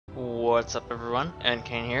What's up everyone,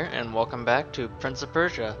 NCain here, and welcome back to Prince of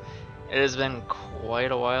Persia. It has been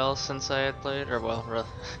quite a while since I had played, or well,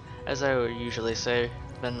 as I would usually say,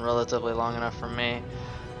 been relatively long enough for me.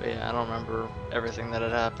 But yeah, I don't remember everything that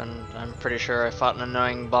had happened. I'm pretty sure I fought an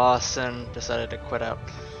annoying boss and decided to quit out.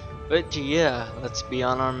 But yeah, let's be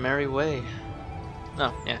on our merry way.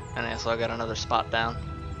 Oh yeah, and I also got another spot down.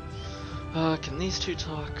 Can these two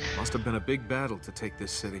talk? Must have been a big battle to take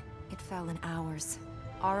this city. It fell in hours.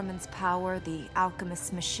 Ahriman's power, the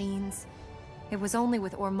alchemist's machines. It was only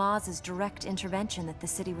with Ormaz's direct intervention that the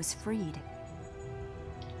city was freed.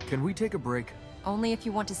 Can we take a break? Only if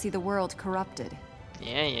you want to see the world corrupted.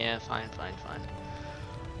 Yeah, fine.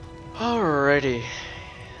 Alrighty.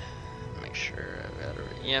 Make sure I've got it.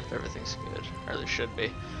 Yep, everything's good. Or there should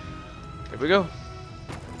be. Here we go.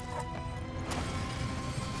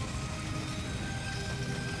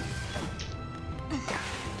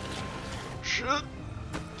 Shit. Alright.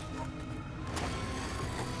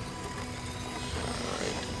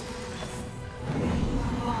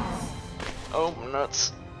 Oh,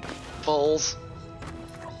 nuts. Balls.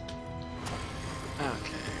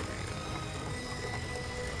 Okay.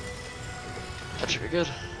 That should be good.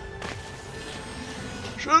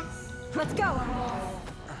 Shit. Let's go! Alright,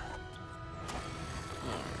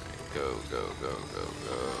 go.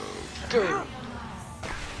 Go!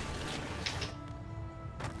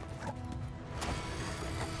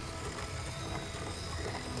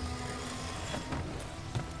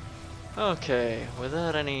 Okay,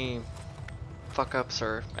 without any fuck-ups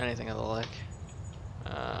or anything of the like,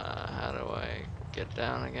 how do I get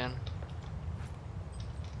down again?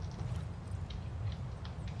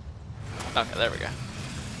 Okay, there we go.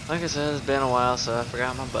 Like I said, it's been a while, so I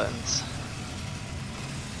forgot my buttons.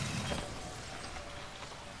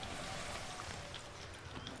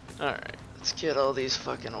 Alright, let's get all these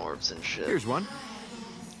fucking orbs and shit. Here's one.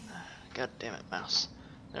 God damn it, mouse.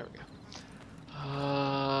 There we go.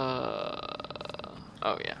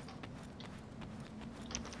 Oh yeah.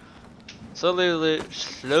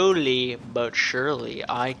 Slowly but surely,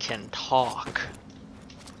 I can talk.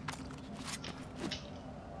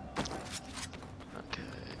 Okay,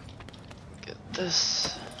 get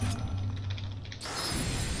this.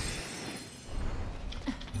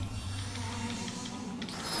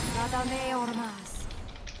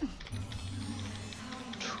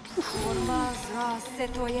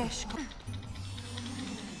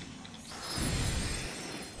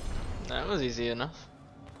 That was easy enough.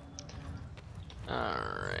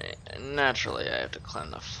 Alright, naturally I have to climb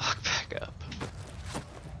the fuck back up.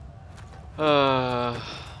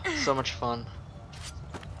 So much fun.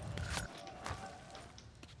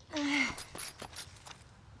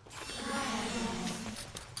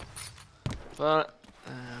 But,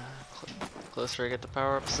 closer I get to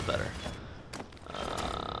power-ups, the better.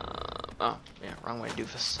 Oh, yeah, wrong way,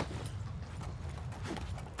 doofus.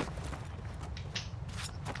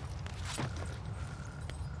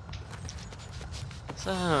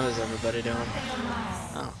 So, how's everybody doing?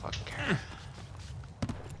 I don't fucking care.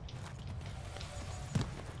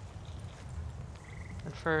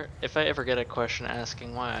 And if I ever get a question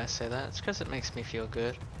asking why I say that, it's because it makes me feel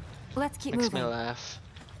good. Let's keep Makes moving. me laugh.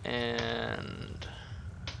 And...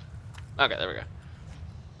 okay, there we go.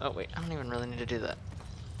 Oh wait, I don't even really need to do that.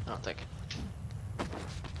 I don't think.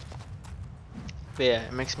 But yeah,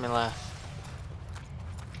 it makes me laugh.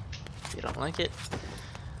 If you don't like it,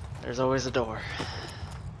 there's always a door.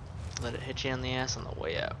 Let it hit you in the ass on the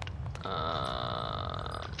way out.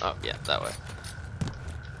 Oh yeah, that way.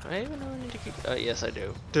 Do I even know I need to keep? Oh yes, I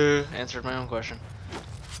do. Duh, answered my own question.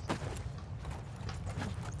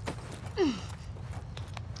 God,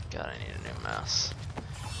 I need a new mouse.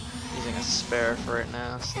 Using a spare for it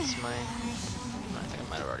now since I think I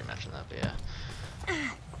might have already mentioned that, but yeah.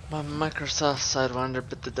 My Microsoft Sidewinder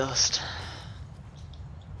bit the dust.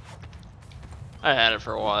 I had it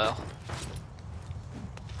for a while.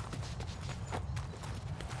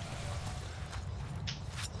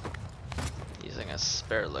 Using a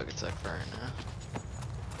spare Logitech for right now.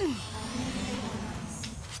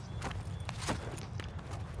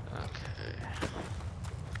 Okay.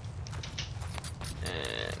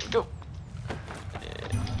 And go!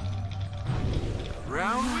 And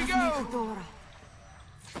Round we go!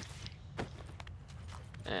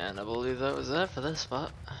 And I believe that was that for this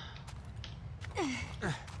spot. I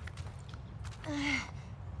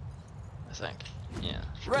think. Yeah.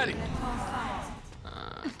 Ready! Okay.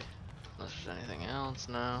 Unless there's anything else,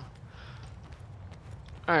 no.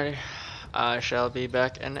 Alrighty. I shall be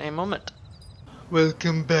back in a moment.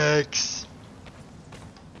 Welcome backs.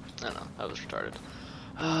 I know, that was retarded.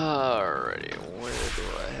 Alrighty, where do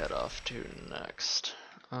I head off to next?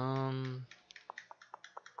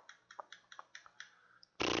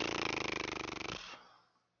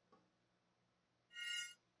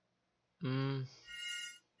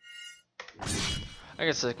 I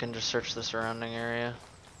guess I can just search the surrounding area.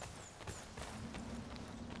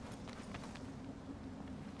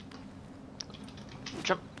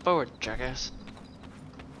 Jump forward, jackass.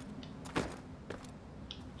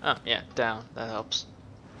 Oh, yeah, down. That helps.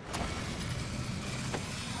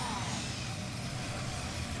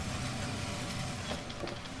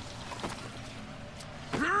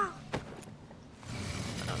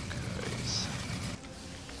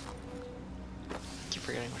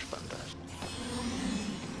 Forgetting which button does.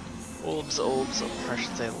 Olbs, or I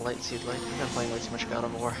should say Light Seed Light. I've been playing way too much God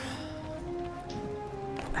of War.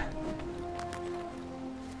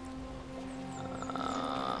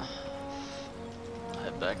 I'll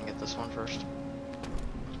head back and get this one first.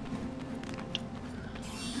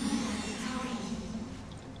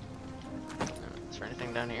 Is there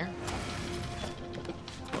anything down here?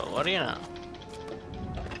 Well, what do you know?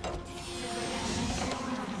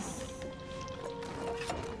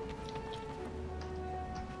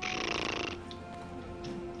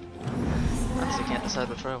 Decide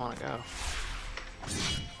which way I want to go.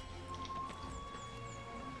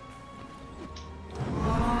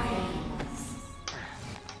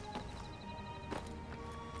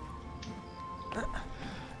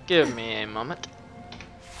 Give me a moment.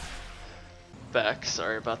 Back,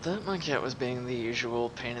 sorry about that. My cat was being the usual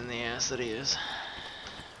pain in the ass that he is.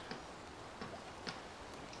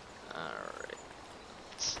 Alright.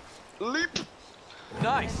 Leap!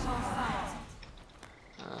 Nice!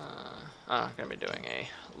 I'm gonna be doing a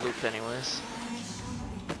loop anyways.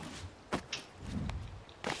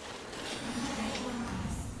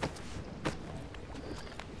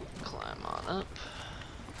 Climb on up.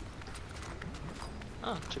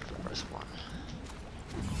 Oh, 2 for the price of 1.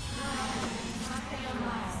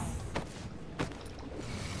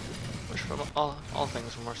 Wish for all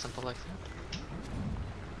things were more simple like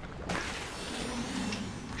that.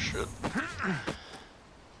 Shit.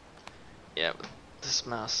 Yeah, but this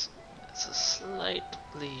mouse, it's a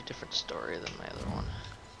slightly different story than my other one.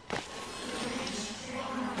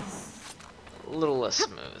 A little less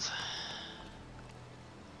smooth.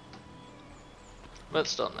 But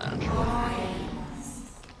still manageable.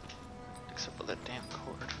 Except for that damn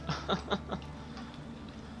cord.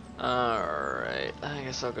 Alright, I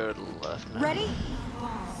guess I'll go to the left now. Ready?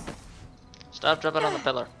 Stop jumping on the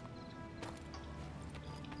pillar.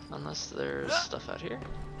 Unless there's stuff out here.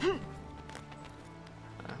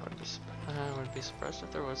 I would be surprised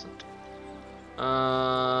if there wasn't.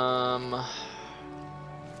 No,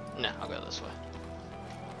 I'll go this way.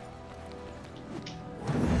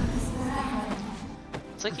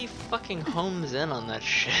 It's like he fucking homes in on that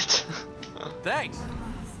shit. Thanks.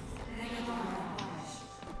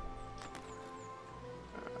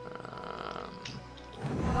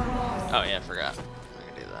 Oh yeah, I forgot. I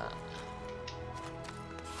can do that.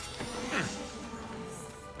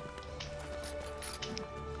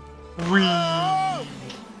 Whee!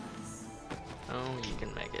 Oh, you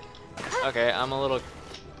can make it. Okay, I'm a little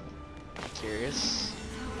curious.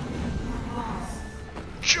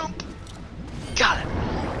 Jump! Got it!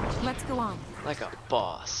 Let's go on. Like a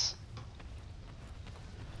boss.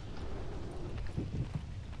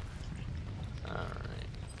 Alright.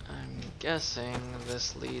 I'm guessing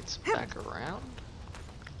this leads back around?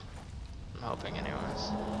 I'm hoping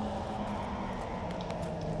anyways.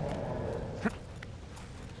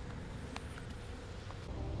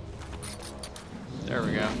 There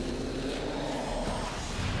we go.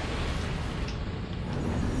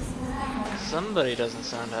 Somebody doesn't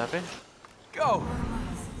sound happy. Go!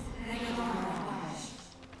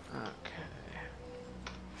 Okay.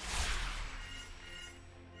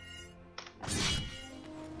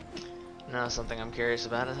 Now something I'm curious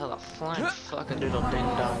about is how the flying fucking doodle ding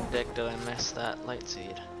dong dick did I miss that light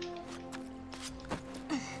seed?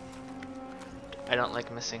 I don't like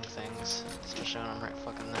missing things, especially when I'm right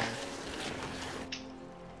fucking there.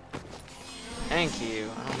 Thank you.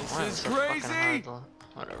 I don't know why it's so fucking hard to...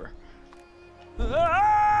 Whatever.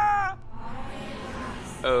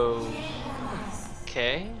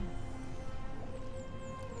 Okay.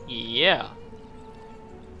 Yeah.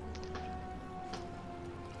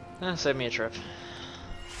 Save me a trip.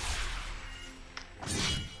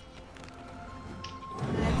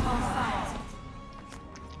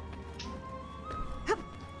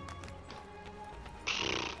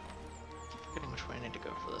 Forgetting which way I need to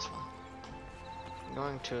go for this one. I'm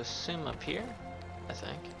going to assume up here, I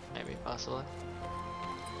think. Maybe, possibly.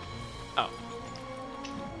 Oh.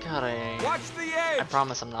 God, Watch the edge! I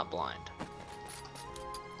promise I'm not blind.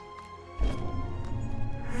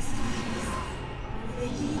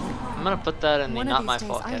 I'm gonna put that in the not my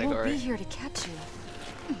fault category. I won't be here to catch you.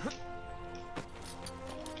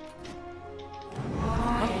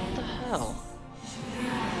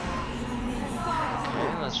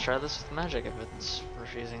 let's try this with magic if it's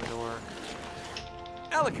refusing to work.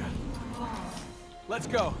 Elika, let's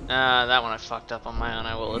go. That one I fucked up on my own,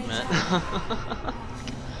 I will admit.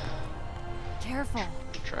 Careful.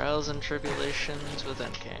 Trials and tribulations with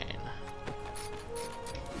NCain.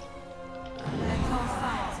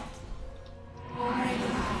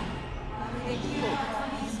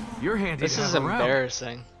 You're handy This to is have around.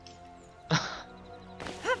 embarrassing.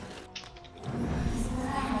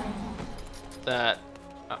 That.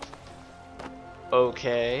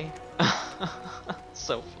 Okay.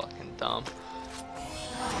 So fucking dumb.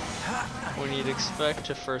 When you'd expect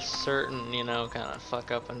to for certain, you know, kind of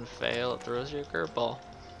fuck up and fail, it throws you a curveball.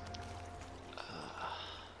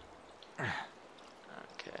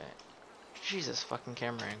 Okay. Jesus fucking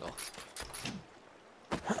camera angle.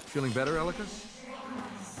 Feeling better, Elika?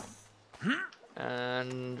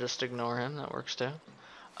 And just ignore him, that works too.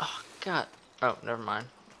 Oh god. Oh, never mind.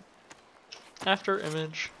 After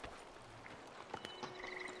image.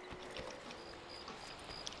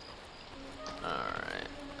 Alright.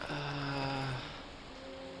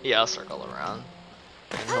 Yeah, I'll circle around.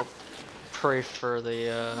 And hope, pray for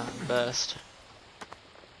the best.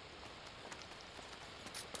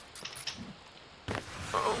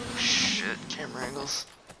 Oh shit, camera angles.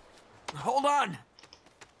 Hold on.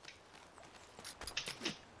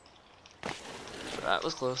 That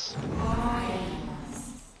was close.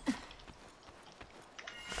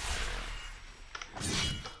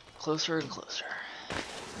 Closer and closer.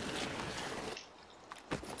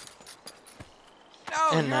 No,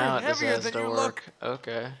 And you're now it heavier decides than to you work. look.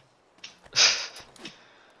 Okay.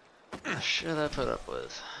 The shit I put up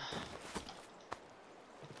with.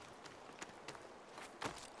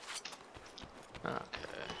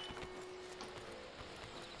 Okay.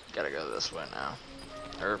 Gotta go this way now.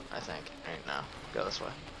 Or, I think. Ain't now. Go this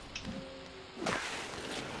way.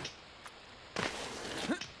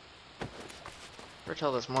 Or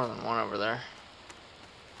tell there's more than one over there.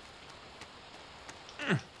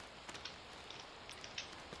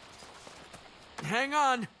 Hang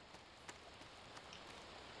on.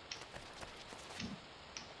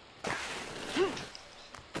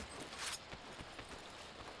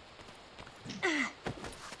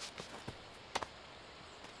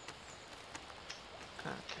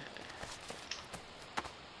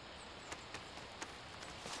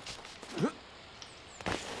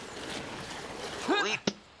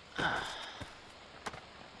 Leap. I'm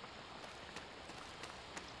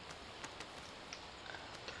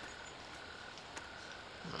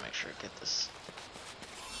gonna make sure I get this.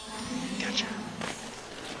 Gotcha.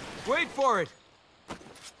 Wait for it.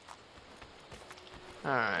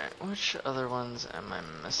 Alright, which other ones am I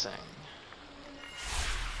missing?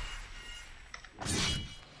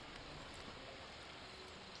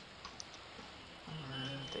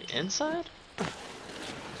 The inside?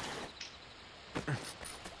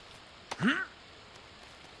 I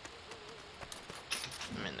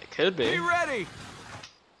mean, they could be. Be ready.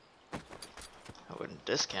 I wouldn't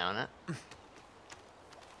discount it.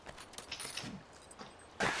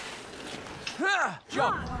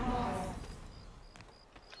 Jump.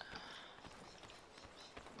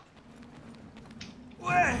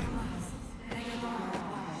 Way.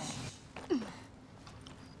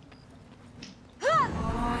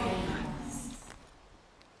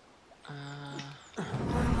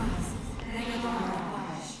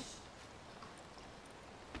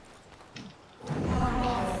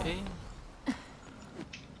 Okay.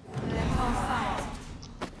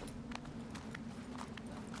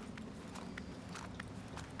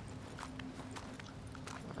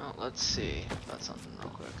 Well, let's see about something real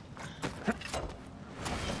quick.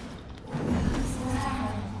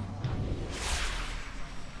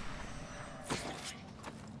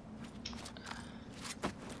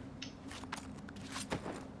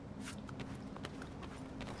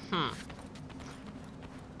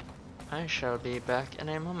 I shall be back in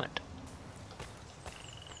a moment.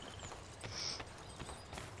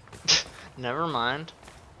 Never mind.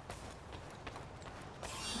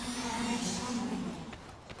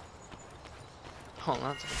 Oh,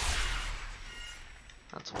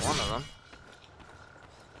 that's one of them.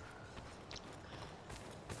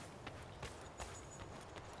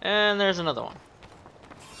 And there's another one.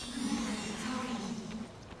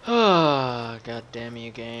 Ah, god damn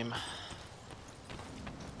you, game.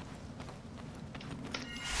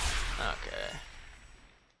 Okay.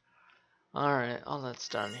 Alright, all that's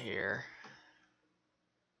done here.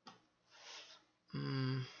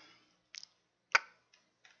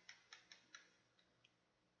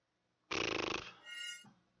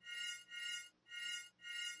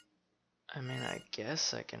 I mean, I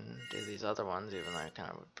guess I can do these other ones, even though I kind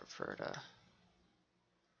of would prefer to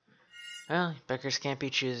Well, beggars can't be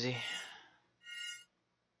choosy.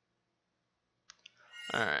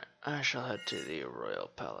 Alright, I shall head to the Royal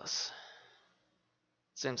Palace.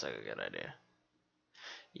 Seems like a good idea.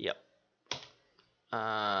 Yep.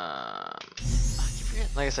 I keep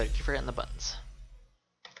forgetting, like I said, keep forgetting the buttons.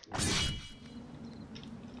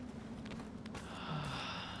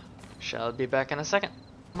 Shall be back in a second.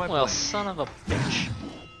 My Well, plan. son of a bitch.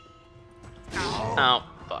 Oh,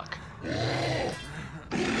 fuck.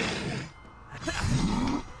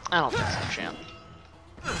 I don't think so, champ.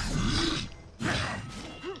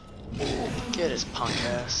 Get his punk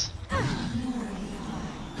ass.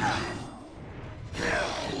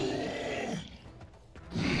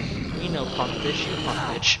 You know punk bitch, you punk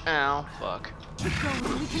bitch. Ow, fuck. Keep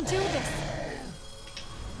going, we can do this.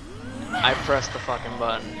 I pressed the fucking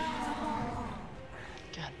button.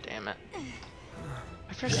 God damn it.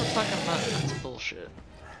 I pressed the fucking button, that's bullshit.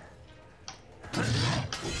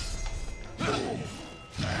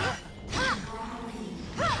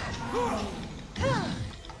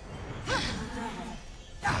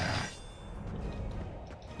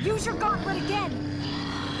 Use your gauntlet again.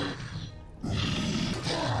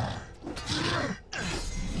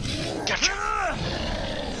 Gotcha!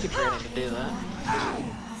 Keep forgetting to do that.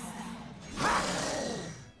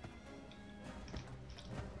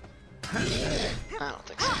 I don't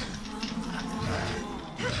think so.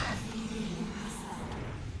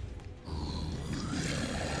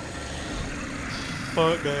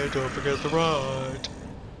 Okay, don't forget the ride.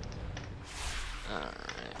 Alright.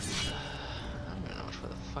 I don't even know which way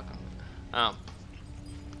the fuck I'm... Oh.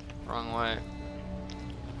 Wrong way.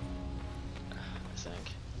 I think.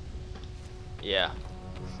 Yeah.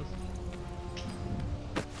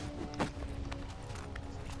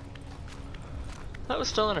 That was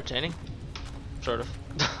still entertaining. Sort of.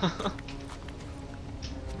 Oh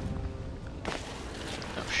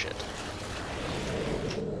shit.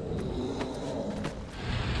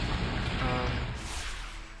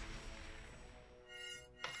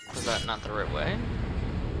 Was that not the right way?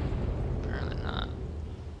 Apparently not.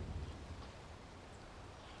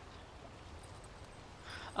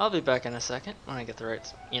 I'll be back in a second when I get the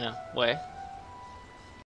right, way.